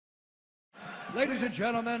Ladies and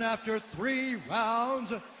gentlemen, after 3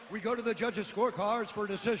 rounds, we go to the judges' scorecards for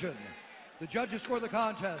decision. The judges score the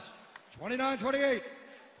contest 29-28,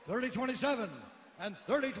 30-27, and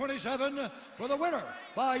 30-27 for the winner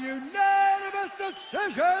by unanimous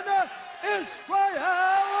decision,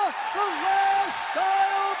 Israel, the last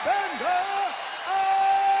style bender,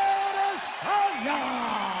 Adesanya.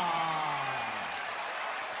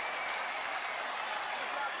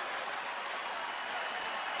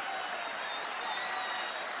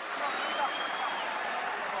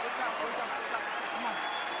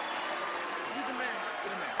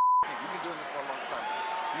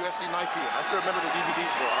 UFC 19. I still remember the DVDs,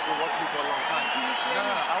 bro. I've been watching it for a long time. No,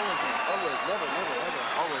 always, never,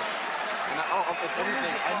 always. And it's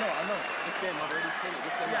everything. I know. This game, I've already seen it.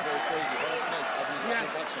 This game is very crazy. Very nice. I've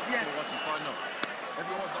been watching, so I know.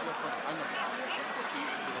 Everyone's not your friend. I know.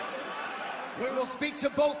 We will speak to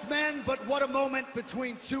both men, but what a moment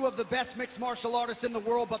between two of the best mixed martial artists in the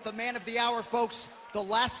world, but the man of the hour, folks, the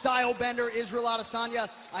last style bender, Israel Adesanya.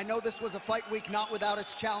 I know this was a fight week not without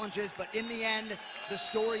its challenges, but in the end, the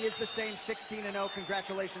story is the same, 16-0.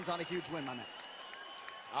 Congratulations on a huge win, my man.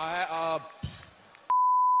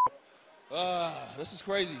 This is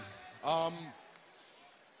crazy.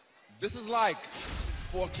 This is like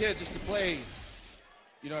for a kid just to play.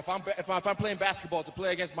 You know, if I'm playing basketball to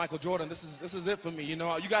play against Michael Jordan, this is it for me. You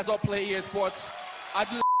know, you guys all play EA Sports. I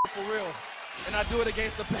do for real, and I do it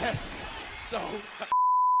against the best. So,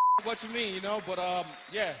 what you mean, you know? But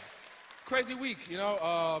yeah, crazy week. You know,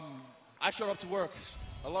 I showed up to work.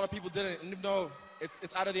 A lot of people didn't, and even though it's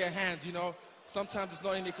out of their hands. You know, sometimes it's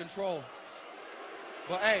not in their control.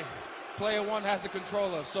 But hey, player one has the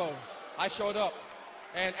controller, so I showed up.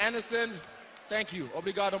 And Anderson, thank you.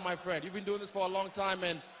 Obrigado, my friend. You've been doing this for a long time,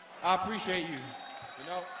 and I appreciate you. You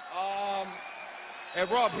know? Hey,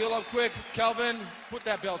 Rob, heal up quick. Kelvin, put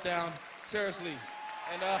that belt down. Seriously.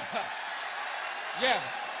 And, yeah,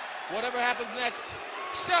 whatever happens next,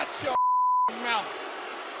 shut your mouth.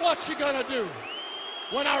 What you gonna do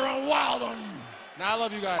when I run wild on you? Now, I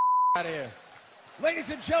love you guys. Out of here. Ladies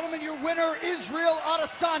and gentlemen, your winner, Israel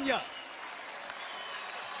Adesanya.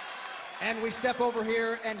 And we step over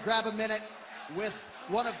here and grab a minute with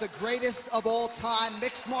one of the greatest of all time,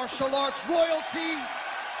 mixed martial arts royalty,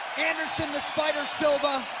 Anderson the Spider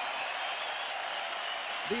Silva.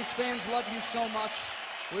 These fans love you so much.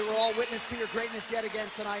 We were all witness to your greatness yet again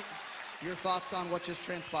tonight. Your thoughts on what just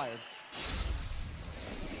transpired?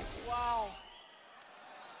 Wow.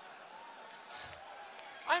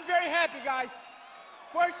 I'm very happy, guys.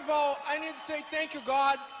 First of all, I need to say thank you,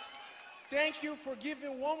 God. Thank you for giving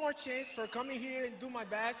me one more chance for coming here and do my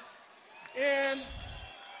best. And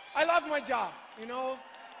I love my job, you know.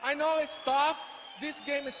 I know it's tough. This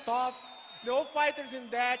game is tough. The old fighters in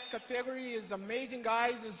that category is amazing,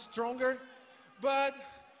 guys, is stronger. But,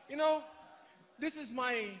 you know, this is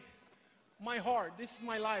my heart. This is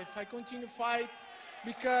my life. I continue to fight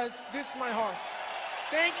because this is my heart.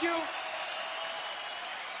 Thank you.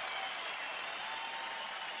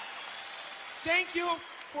 Thank you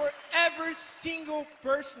for every single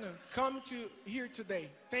person come to here today.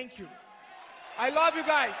 Thank you. I love you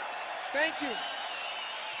guys. Thank you.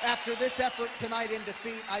 After this effort tonight in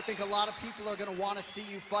defeat, I think a lot of people are going to want to see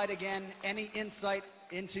you fight again. Any insight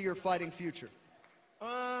into your fighting future?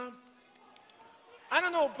 I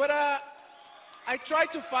don't know, but I try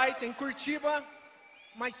to fight in Curitiba,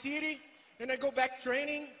 my city, and I go back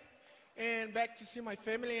training and back to see my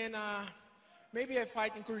family, and maybe I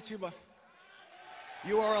fight in Curitiba.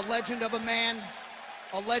 You are a legend of a man,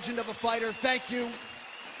 a legend of a fighter. Thank you.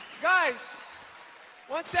 Guys,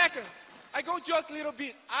 1 second. I go joke a little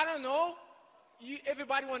bit. I don't know.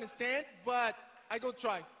 Everybody want to stand, but I go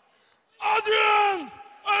try. Adrian,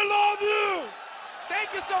 I love you.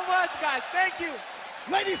 Thank you so much, guys. Thank you.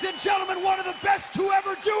 Ladies and gentlemen, one of the best to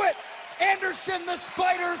ever do it, Anderson the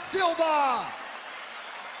Spider Silva.